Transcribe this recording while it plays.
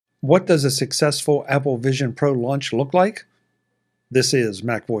What does a successful Apple Vision Pro launch look like? This is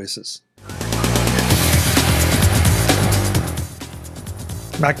MacVoices.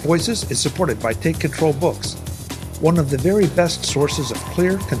 MacVoices is supported by Take Control Books, one of the very best sources of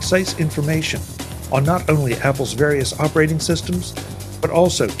clear, concise information on not only Apple's various operating systems, but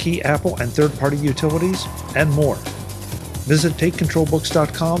also key Apple and third-party utilities and more. Visit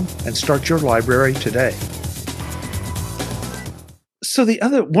TakeControlBooks.com and start your library today. So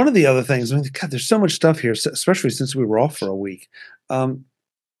one of the other things, I mean, God, there's so much stuff here, especially since we were off for a week.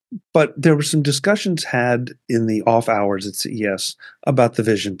 But there were some discussions had in the off hours at CES about the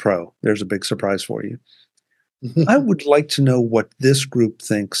Vision Pro. There's a big surprise for you. I would like to know what this group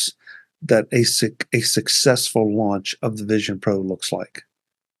thinks that a successful launch of the Vision Pro looks like.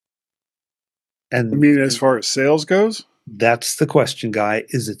 And I mean, as far as sales goes? That's the question, Guy.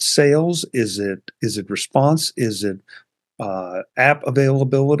 Is it sales? Is it response? Is it app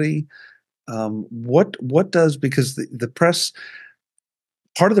availability? What does, because the press,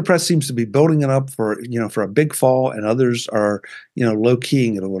 part of the press seems to be building it up for a big fall, and others are low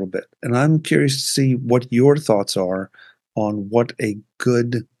keying it a little bit. And I'm curious to see what your thoughts are on what a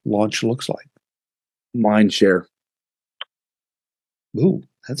good launch looks like. Mind share. Ooh,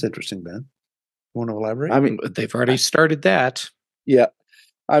 that's interesting, Ben. You want to elaborate? I mean, they've already started that. Yeah.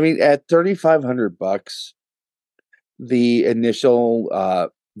 I mean, at $3,500, the initial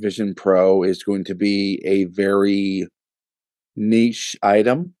Vision Pro is going to be a very niche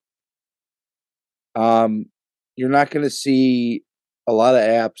item. You're not going to see a lot of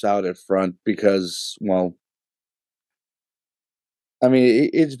apps out at front because, well, I mean,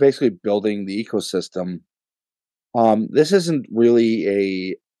 it's basically building the ecosystem. This isn't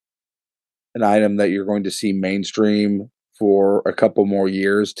really an item that you're going to see mainstream for a couple more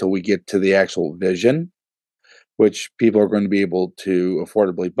years till we get to the actual Vision, which people are going to be able to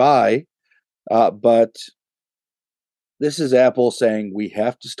affordably buy. But this is Apple saying we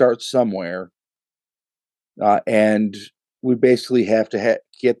have to start somewhere, and we basically have to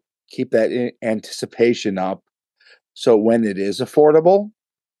keep that anticipation up. So when it is affordable,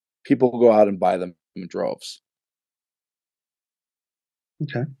 people go out and buy them in droves.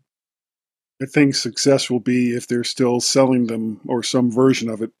 Okay. I think success will be if they're still selling them or some version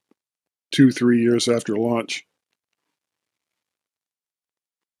of it 2-3 years after launch.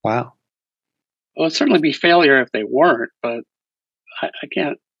 Wow. Well, it'd certainly be failure if they weren't, but I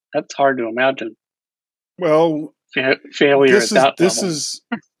can't. That's hard to imagine. Well, failure at that level.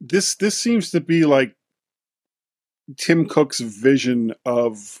 This seems to be like Tim Cook's vision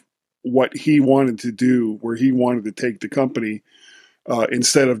of what he wanted to do, where he wanted to take the company.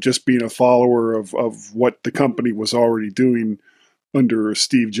 Instead of just being a follower of what the company was already doing under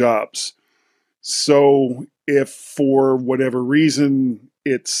Steve Jobs. So if for whatever reason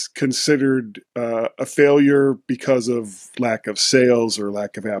it's considered a failure because of lack of sales or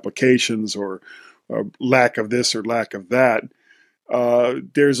lack of applications or lack of this or lack of that,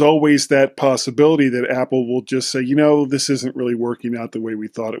 there's always that possibility that Apple will just say, this isn't really working out the way we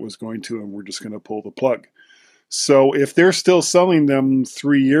thought it was going to, and we're just going to pull the plug. So if they're still selling them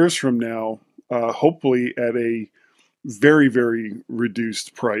 3 years from now, hopefully at a very, very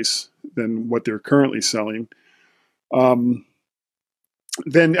reduced price than what they're currently selling,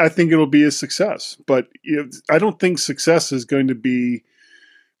 then I think it'll be a success. But I don't think success is going to be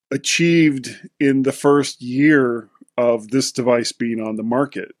achieved in the first year of this device being on the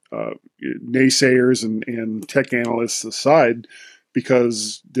market. Naysayers and tech analysts aside,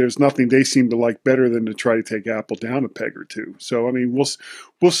 because there's nothing they seem to like better than to try to take Apple down a peg or two. So, I mean, we'll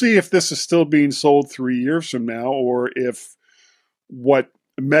see if this is still being sold 3 years from now, or if what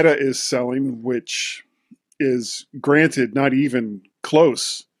Meta is selling, which is granted not even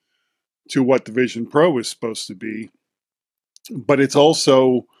close to what the Vision Pro is supposed to be, but it's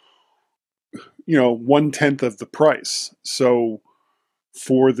also, 1/10 of the price. So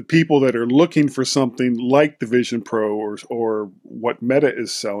for the people that are looking for something like the Vision Pro or what Meta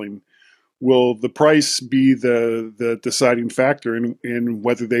is selling, will the price be the deciding factor in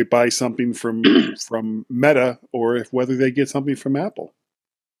whether they buy something from Meta or whether they get something from Apple?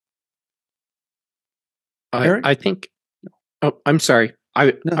 I think. Oh, I'm sorry.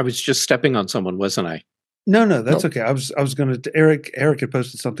 I was just stepping on someone, wasn't I? No, that's okay. I was going to. Eric had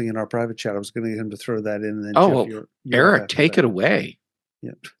posted something in our private chat. I was going to get him to throw that in. And then Jeff, you're Eric, take it away.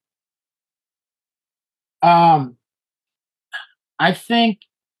 Yep. I think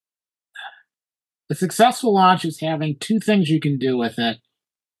a successful launch is having two things you can do with it,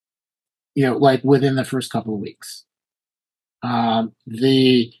 like within the first couple of weeks.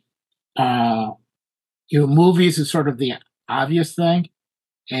 Movies is sort of the obvious thing.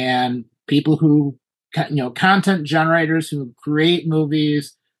 and people who, content generators who create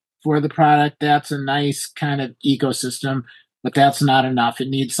movies for the product. That's a nice kind of ecosystem, but that's not enough. It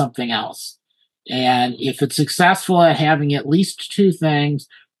needs something else. And if it's successful at having at least two things,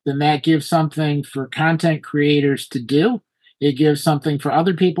 then that gives something for content creators to do. It gives something for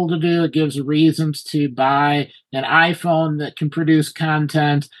other people to do. It gives reasons to buy an iPhone that can produce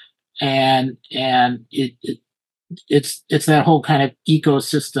content, and it's that whole kind of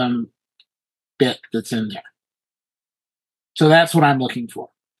ecosystem bit that's in there. So that's what I'm looking for.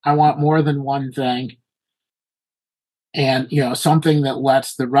 I want more than one thing, and something that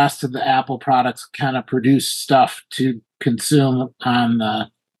lets the rest of the Apple products kind of produce stuff to consume on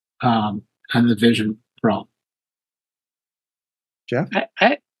the Vision Pro. Jeff? Go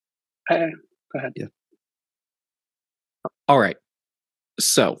ahead. Yeah. All right.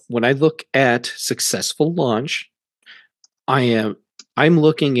 So when I look at successful launch, I'm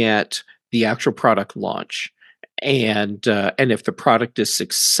looking at the actual product launch, and if the product is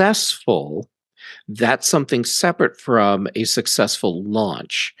successful, that's something separate from a successful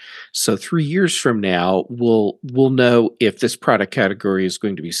launch. So 3 years from now, we'll know if this product category is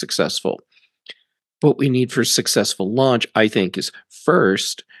going to be successful. What we need for successful launch, I think, is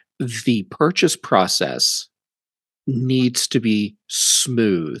first, the purchase process needs to be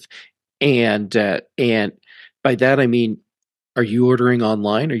smooth. And by that, I mean, are you ordering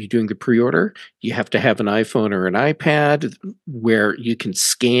online? Are you doing the pre-order? You have to have an iPhone or an iPad where you can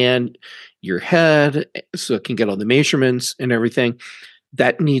scan your head so it can get all the measurements and everything.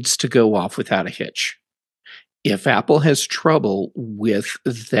 That needs to go off without a hitch. If Apple has trouble with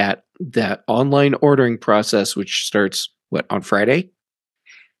that online ordering process, which starts on Friday,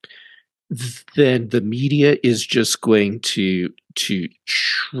 then the media is just going to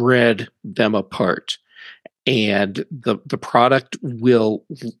shred them apart, and the product will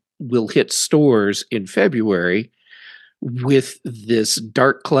hit stores in February with this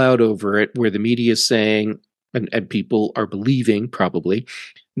dark cloud over it, where the media is saying, and people are believing probably,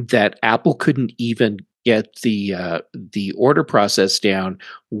 that Apple couldn't even get the order process down.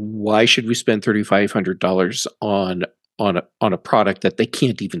 Why should we spend $3,500 on a product that they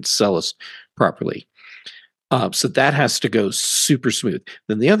can't even sell us properly? So that has to go super smooth.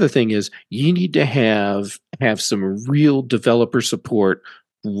 Then the other thing is you need to have some real developer support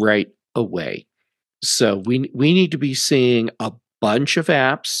right away. So we need to be seeing a bunch of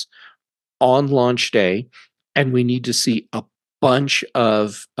apps on launch day, and we need to see a bunch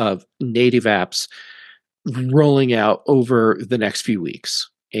of native apps rolling out over the next few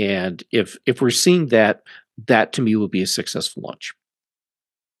weeks. And if we're seeing that to me will be a successful launch.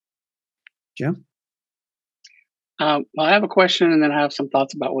 Jim? Well, I have a question, and then I have some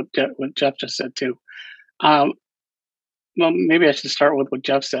thoughts about what Jeff just said too. Well, maybe I should start with what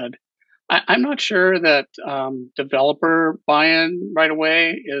Jeff said. I'm not sure that developer buy-in right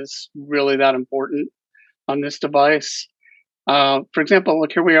away is really that important on this device. For example,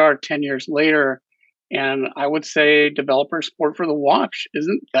 look, here we are 10 years later, and I would say developer support for the watch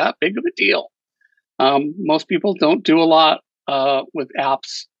isn't that big of a deal. Most people don't do a lot with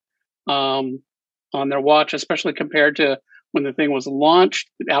apps on their watch, especially compared to when the thing was launched.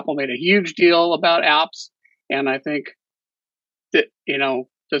 Apple made a huge deal about apps, and I think that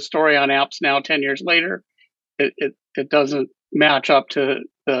the story on apps now 10 years later, it doesn't match up to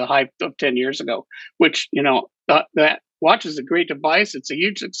the hype of 10 years ago, which that watch is a great device. It's a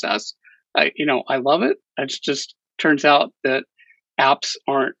huge success. I love it. It just turns out that apps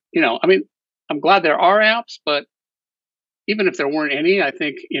aren't, I mean, I'm glad there are apps, but even if there weren't any, I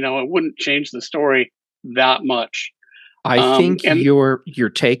think, it wouldn't change the story that much. I think your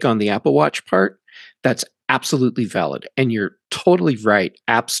take on the Apple Watch part, that's absolutely valid. And you're totally right.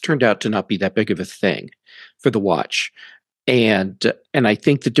 Apps turned out to not be that big of a thing for the watch. And I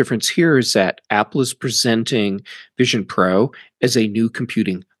think the difference here is that Apple is presenting Vision Pro as a new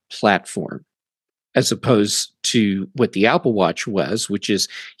computing platform, as opposed to what the Apple Watch was, which is,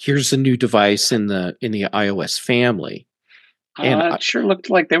 here's a new device in the iOS family. And it sure looked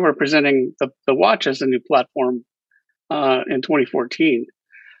like they were presenting the watch as a new platform in 2014.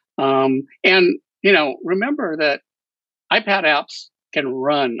 And remember that iPad apps can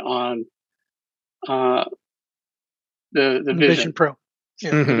run on the Vision Pro.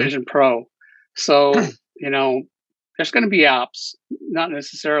 Yeah. The Vision Pro. So, there's going to be apps, not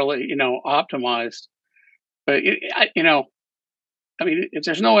necessarily, optimized, but if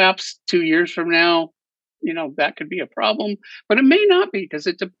there's no apps 2 years from now, that could be a problem, but it may not be, because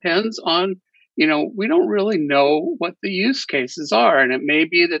it depends on, we don't really know what the use cases are. And it may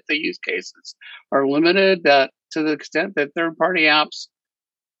be that the use cases are limited, that to the extent that third-party apps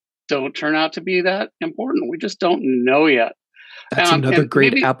don't turn out to be that important. We just don't know yet. That's another And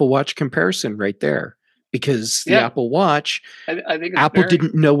great maybe, Apple Watch comparison right there, because the yeah, Apple Watch, I think it's Apple very,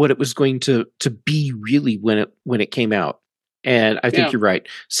 didn't know what it was going to be really when it came out. And I think yeah. you're right.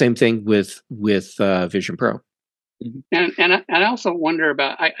 Same thing with Vision Pro. And I also wonder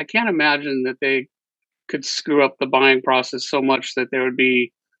about, I can't imagine that they could screw up the buying process so much that there would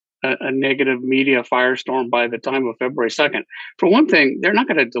be a negative media firestorm by the time of February 2nd. For one thing, they're not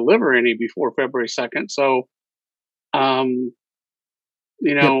going to deliver any before February 2nd. So,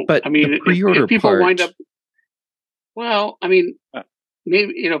 Yeah, but I mean, the pre-order if people part, wind up, well, I mean,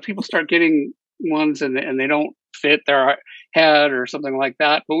 maybe, people start getting ones and they don't fit their head or something like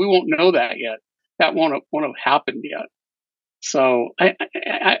that, but we won't know that yet. That won't have happened yet. So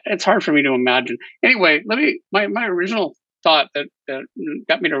it's hard for me to imagine. Anyway, my original thought that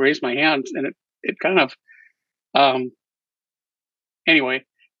got me to raise my hand, and it kind of, anyway,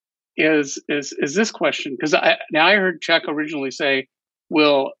 is this question, because I heard Chuck originally say,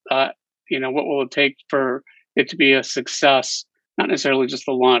 will what will it take for it to be a success? Not necessarily just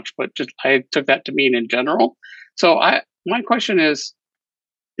the launch, but just I took that to mean in general. So my question is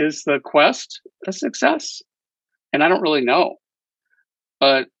the Quest a success? And I don't really know.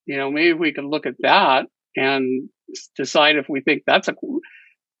 But maybe we can look at that and decide if we think that's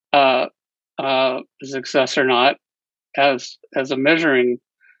a success or not, as a measuring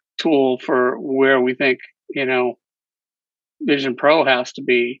tool for where we think Vision Pro has to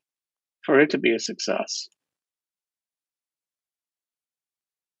be for it to be a success.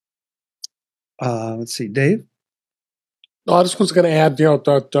 Let's see, Dave. No, I just was going to add,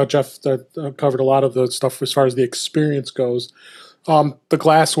 Jeff covered a lot of the stuff as far as the experience goes. The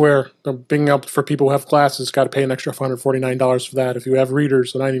glassware, being able for people who have glasses, got to pay an extra $149 for that. If you have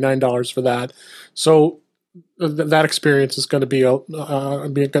readers, $99 for that. So that experience is going to be of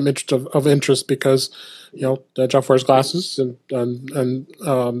interest because Jeff wears glasses and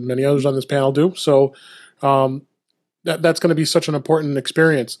many others on this panel do. So that's going to be such an important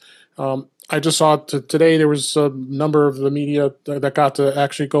experience. I just saw today there was a number of the media that got to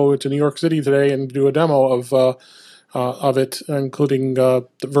actually go to New York City today and do a demo of it, including The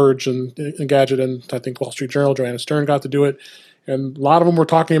Verge and Gadget, and I think Wall Street Journal. Joanna Stern got to do it, and a lot of them were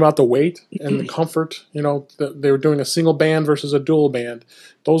talking about the weight and the comfort. They were doing a single band versus a dual band.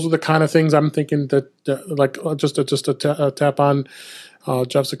 Those are the kind of things I'm thinking that, just to tap on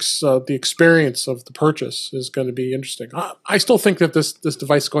Jeff's the experience of the purchase is going to be interesting. I still think that this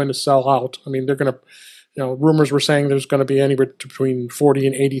device is going to sell out. I mean, they're going to. Rumors were saying there's going to be anywhere between 40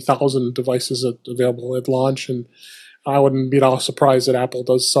 and 80,000 devices available at launch, and I wouldn't be at all surprised that Apple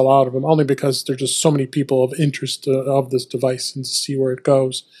does sell out of them, only because there's just so many people of interest of this device and to see where it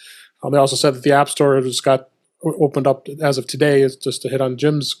goes. They also said that the App Store has got opened up as of today, is just to hit on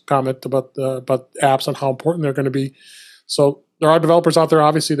Jim's comment about apps and how important they're going to be. So there are developers out there,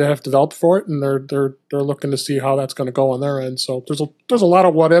 obviously, that have developed for it, and they're looking to see how that's going to go on their end. So there's a lot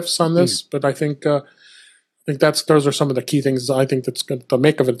of what ifs on this, but I think those are some of the key things I think that's going to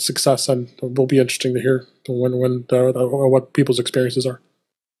make of it success, and it will be interesting to hear what people's experiences are.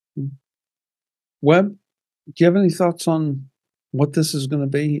 Webb, do you have any thoughts on what this is going to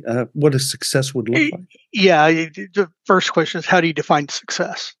be? What a success would look like? Yeah, the first question is, how do you define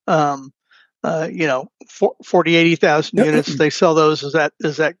success? 80,000 units, they sell those. Is that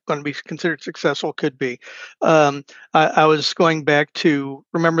going to be considered successful? Could be. I was going back to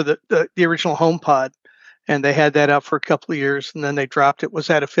remember the original HomePod, and they had that out for a couple of years, and then they dropped it. Was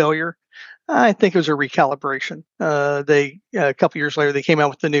that a failure? I think it was a recalibration. They a couple of years later they came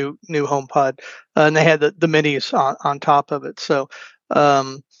out with the new HomePod, and they had the minis on top of it. So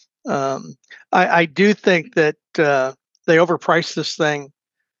I do think that they overpriced this thing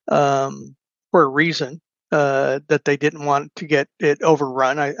for a reason, that they didn't want to get it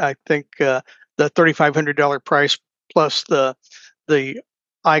overrun. I think the $3,500 price plus the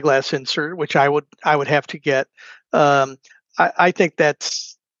eyeglass insert, which I would have to get. I think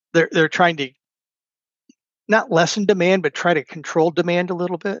that's they're trying to not lessen demand, but try to control demand a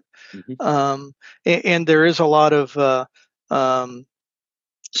little bit. Mm-hmm. And there is a lot of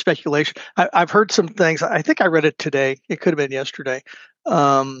speculation. I've heard some things. I think I read it today. It could have been yesterday.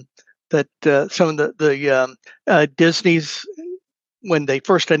 That some of the Disney's, when they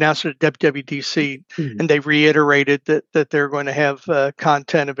first announced it at WWDC, and they reiterated that they're going to have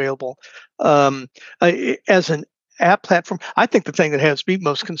content available as an app platform. I think the thing that has me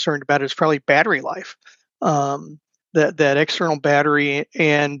most concerned about is probably battery life. That external battery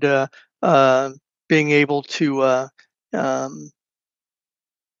and being able to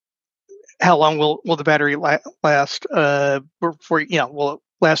how long will the battery last? Will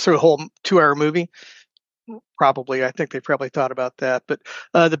last through a whole 2-hour movie. Probably, I think they probably thought about that, but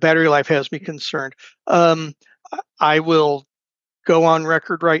the battery life has me concerned. I will go on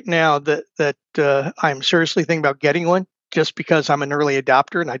record right now that I'm seriously thinking about getting one, just because I'm an early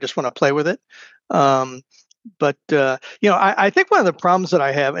adopter and I just want to play with it. But I think one of the problems that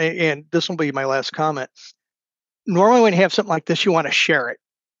I have, and this will be my last comment. Normally, when you have something like this, you want to share it.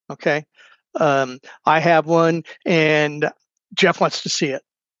 Okay, I have one, and Jeff wants to see it,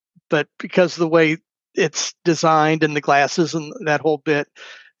 but because of the way it's designed and the glasses and that whole bit,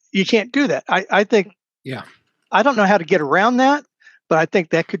 you can't do that. I think. Yeah. I don't know how to get around that, but I think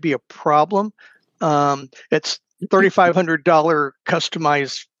that could be a problem. It's $3,500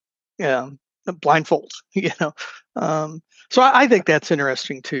 customized blindfold, So I think that's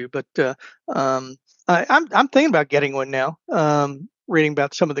interesting too. But I'm thinking about getting one now. Reading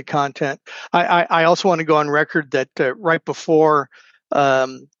about some of the content. I also want to go on record that right before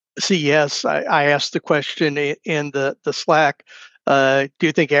CES, I asked the question in the Slack. Do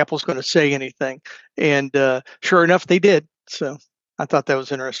you think Apple's going to say anything? And sure enough, they did. So I thought that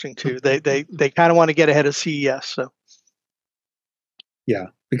was interesting too. They kind of want to get ahead of CES. So Yeah,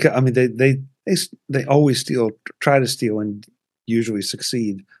 because I mean they always try to steal, and usually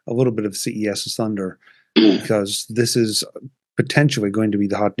succeed a little bit of CES's thunder, because this is potentially going to be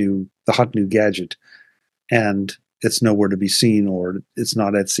the hot new gadget, and it's nowhere to be seen, or it's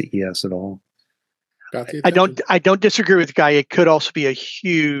not at CES at all. I don't disagree with the guy. It could also be a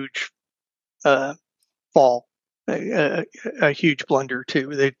huge fall, a huge blunder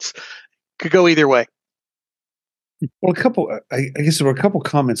too. It could go either way. Well, I guess there were a couple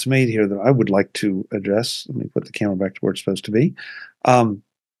comments made here that I would like to address. Let me put the camera back to where it's supposed to be.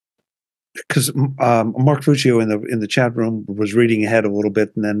 Because Mark Fuccio in the chat room was reading ahead a little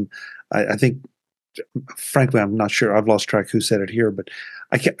bit, and then I think, frankly, I'm not sure. I've lost track who said it here, but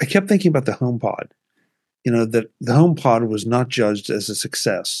I kept thinking about the HomePod. That the HomePod was not judged as a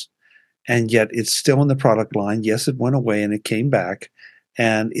success, and yet it's still in the product line. Yes, it went away and it came back,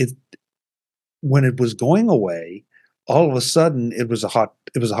 and when it was going away, all of a sudden it was a hot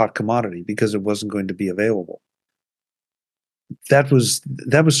commodity because it wasn't going to be available. That was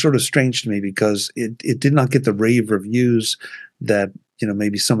sort of strange to me, because it did not get the rave reviews that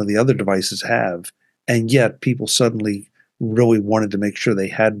maybe some of the other devices have, and yet people suddenly really wanted to make sure they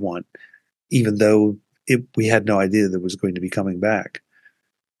had one, even though we had no idea that it was going to be coming back.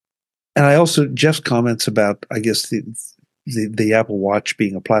 And I also, Jeff's comments about, I guess, the Apple Watch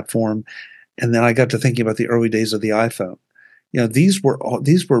being a platform, and then I got to thinking about the early days of the iPhone. These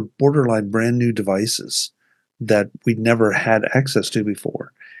were borderline brand new devices that we'd never had access to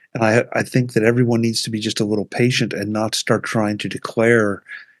before. And I think that everyone needs to be just a little patient and not start trying to declare,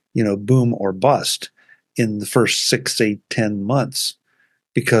 boom or bust in the first 6, 8, 10 months.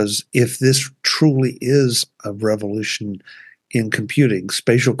 Because if this truly is a revolution in computing,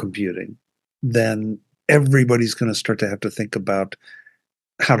 spatial computing, then everybody's going to start to have to think about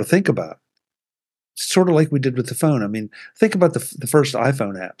how to think about it. Sort of like we did with the phone. I mean, think about the first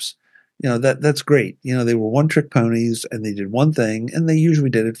iPhone apps. That's great. They were one-trick ponies, and they did one thing, and they usually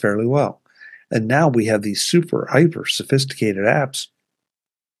did it fairly well. And now we have these super hyper sophisticated apps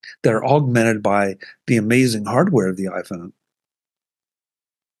that are augmented by the amazing hardware of the iPhone.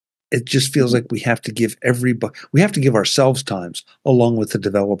 It just feels like we have to give ourselves times, along with the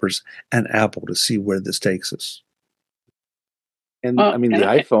developers and Apple, to see where this takes us. And the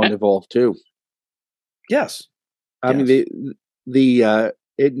iPhone evolved too. Yes. I mean,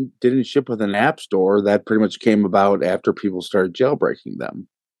 it didn't ship with an app store. That pretty much came about after people started jailbreaking them.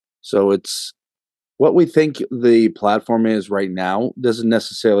 So it's what we think the platform is right now doesn't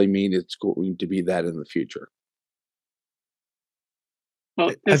necessarily mean it's going to be that in the future.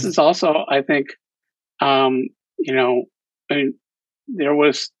 Well, this is also, I think, there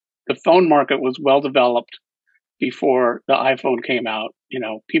was, the phone market was well developed before the iPhone came out.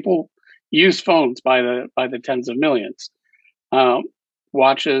 People use phones by the tens of millions.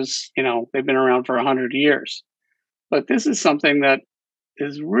 Watches, they've been around for 100 years. But this is something that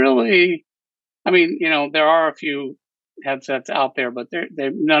is really, there are a few headsets out there, but they're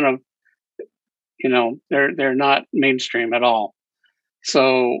none of, they're not mainstream at all.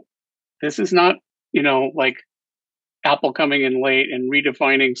 So this is not, like Apple coming in late and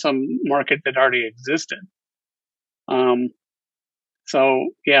redefining some market that already existed. So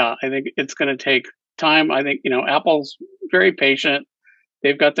yeah, I think it's going to take time. I think, Apple's very patient.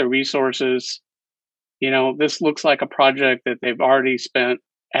 They've got the resources. This looks like a project that they've already spent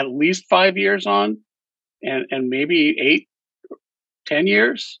at least 5 years on, and maybe 8, 10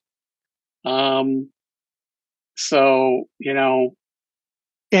 years. So,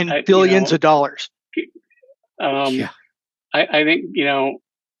 and billions of dollars. Yeah. I think,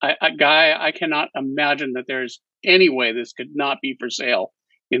 Guy, I cannot imagine that there's any way this could not be for sale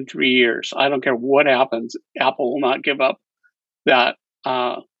in 3 years. I don't care what happens. Apple will not give up that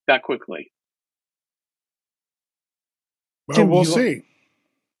quickly. Well, Jim, we'll see.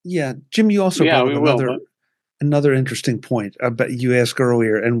 Yeah, Jim, you also brought up another interesting point about you asked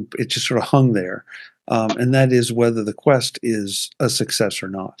earlier, and it just sort of hung there, and that is whether the Quest is a success or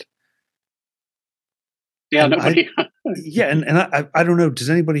not. Yeah, and nobody. I don't know. Does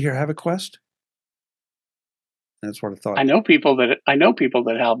anybody here have a Quest? That's what I thought. I know people that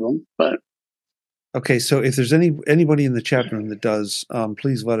have them, but okay. So if there's anybody in the chat room that does,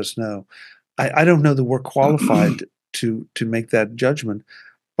 please let us know. I don't know that we're qualified to make that judgment,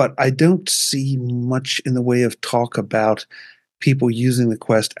 but I don't see much in the way of talk people using the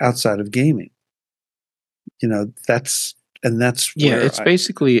Quest outside of gaming. That's where it's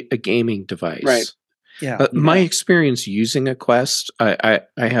basically a gaming device, right? Yeah. My experience using a Quest, I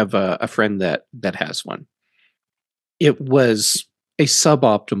have a friend that has one. It was a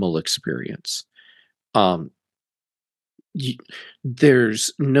suboptimal experience.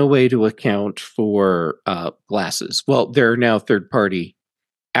 There's no way to account for glasses. Well, there are now third-party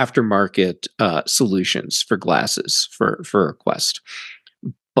aftermarket solutions for glasses for a Quest,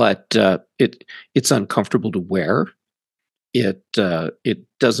 but it's uncomfortable to wear. It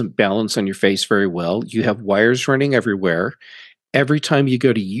doesn't balance on your face very well. You have wires running everywhere. Every time you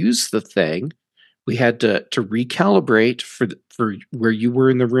go to use the thing, we had to recalibrate for where you were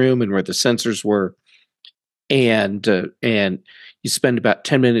in the room and where the sensors were, and you spend about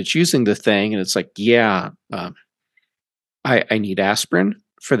 10 minutes using the thing, and it's like, I need aspirin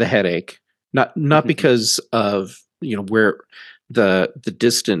for the headache, not because of where the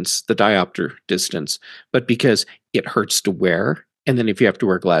distance, the diopter distance, but because it hurts to wear. And then if you have to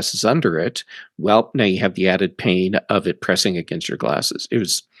wear glasses under it, well, now you have the added pain of it pressing against your glasses.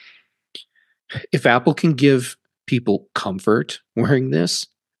 If Apple can give people comfort wearing this,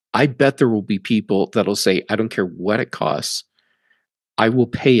 I bet there will be people that'll say, I don't care what it costs. I will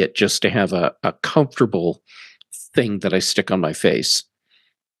pay it just to have a comfortable thing that I stick on my face.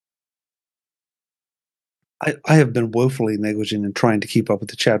 I have been woefully negligent in trying to keep up with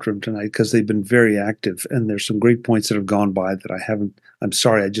the chat room tonight because they've been very active, and there's some great points that have gone by that I haven't. I'm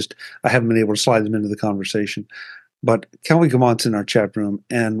sorry, I haven't been able to slide them into the conversation. But Kelly Gamont's in our chat room,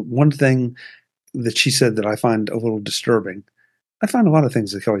 and one thing that she said that I find a little disturbing. I find a lot of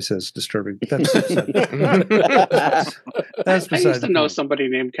things that Kelly says disturbing, but that's I used to know somebody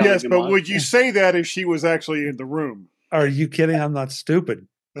named Kelly. Yes, but would you say that if she was actually in the room? Are you kidding? I'm not stupid.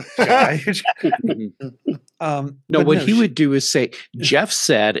 Guy. No, what he would do is say, Jeff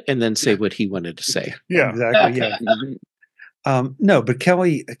said, and then say what he wanted to say. Yeah, exactly. Yeah. No, but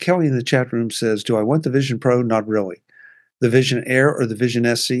Kelly in the chat room says, do I want the Vision Pro? Not really. The Vision Air or the Vision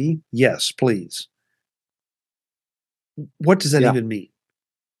SE? Yes, please. What does that even mean?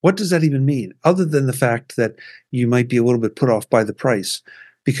 What does that even mean? Other than the fact that you might be a little bit put off by the price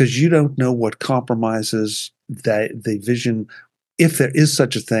because you don't know what compromises that the Vision, if there is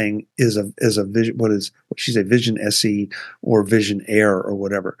such a thing, is a Vision. What she's a Vision SE or Vision Air or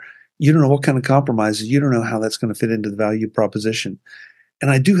whatever. You don't know what kind of compromises. You don't know how that's going to fit into the value proposition.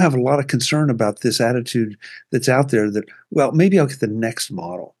 And I do have a lot of concern about this attitude that's out there that, well, maybe I'll get the next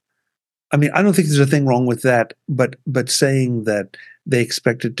model. I mean, I don't think there's a thing wrong with that, but saying that they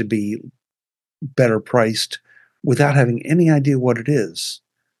expect it to be better priced without having any idea what it is,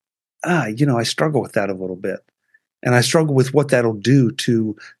 I struggle with that a little bit. And I struggle with what that'll do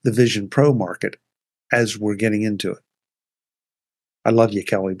to the Vision Pro market as we're getting into it. I love you,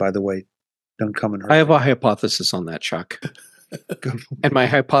 Kelly, by the way. Don't come and hurt I have me. a hypothesis on that, Chuck. And my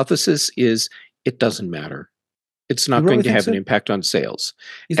hypothesis is it doesn't matter. It's not going to have an impact on sales.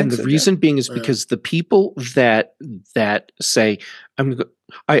 And the reason being is because the people that say, I'll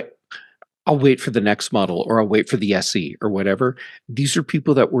wait for the next model, or I'll wait for the SE or whatever, these are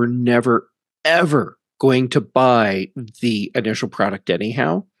people that were never, ever going to buy the initial product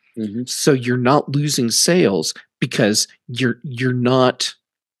anyhow. Mm-hmm. So you're not losing sales because you're not,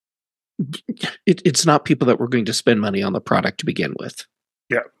 it's not people that were going to spend money on the product to begin with.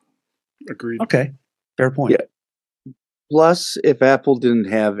 Yeah. Agreed. Okay. Fair point. Yeah. Plus, if Apple didn't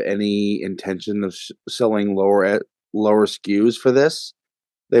have any intention of selling lower SKUs for this,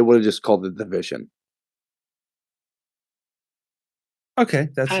 they would have just called it the Vision. Okay,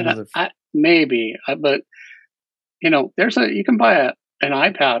 that's maybe, but you can buy an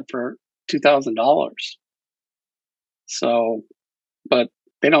iPad for $2,000. So, but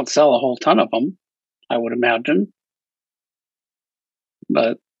they don't sell a whole ton of them, I would imagine.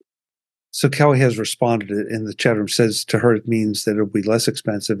 But So Kelly has responded in the chat room, says to her it means that it'll be less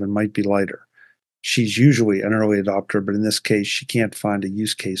expensive and might be lighter. She's usually an early adopter, but in this case, she can't find a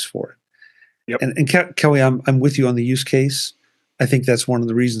use case for it. Yep. And Kelly, I'm with you on the use case. I think that's one of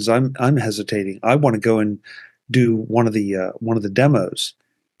the reasons I'm hesitating. I want to go and do one of the demos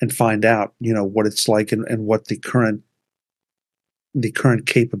and find out, what it's like and what the current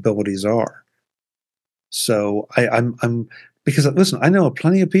capabilities are. So I'm because listen, I know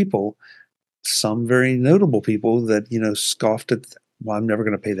plenty of people, some very notable people that scoffed at. Well, I'm never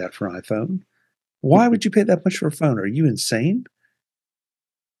going to pay that for an iPhone. Why would you pay that much for a phone? Are you insane?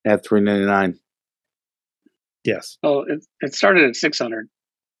 At $399. Yes. well, it started at $600,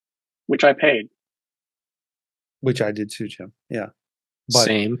 which I paid. Which I did too, Jim. Yeah. But,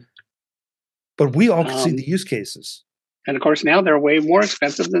 Same. But we all can see the use cases. And of course, now they're way more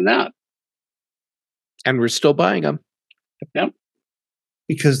expensive than that. And we're still buying them. Yep.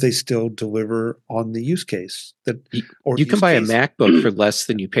 Because they still deliver on the use case. You can buy a MacBook for less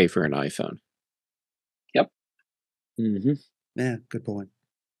than you pay for an iPhone. Yep. Mm-hmm. Yeah, good point.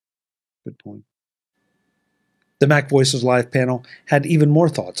 Good point. The MacVoices Live panel had even more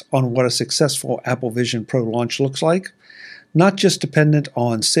thoughts on what a successful Apple Vision Pro launch looks like, not just dependent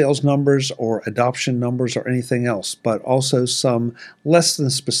on sales numbers or adoption numbers or anything else, but also some less than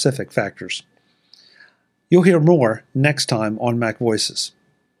specific factors. You'll hear more next time on MacVoices.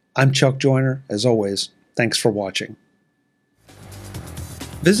 I'm Chuck Joyner. As always, thanks for watching.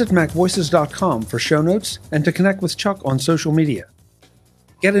 Visit MacVoices.com for show notes and to connect with Chuck on social media.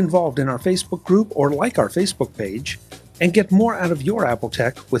 Get involved in our Facebook group or like our Facebook page, and get more out of your Apple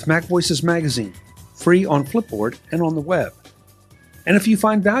tech with MacVoices Magazine, free on Flipboard and on the web. And if you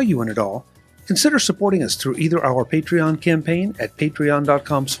find value in it all, consider supporting us through either our Patreon campaign at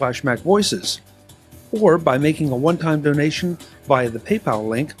patreon.com/MacVoices or by making a one-time donation via the PayPal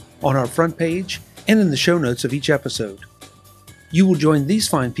link on our front page and in the show notes of each episode. You will join these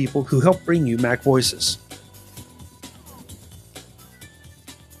fine people who help bring you MacVoices.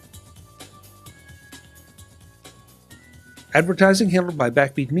 Advertising handled by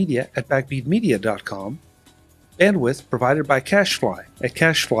Backbeat Media at backbeatmedia.com. Bandwidth provided by CashFly at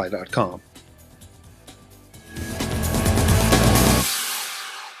cashfly.com.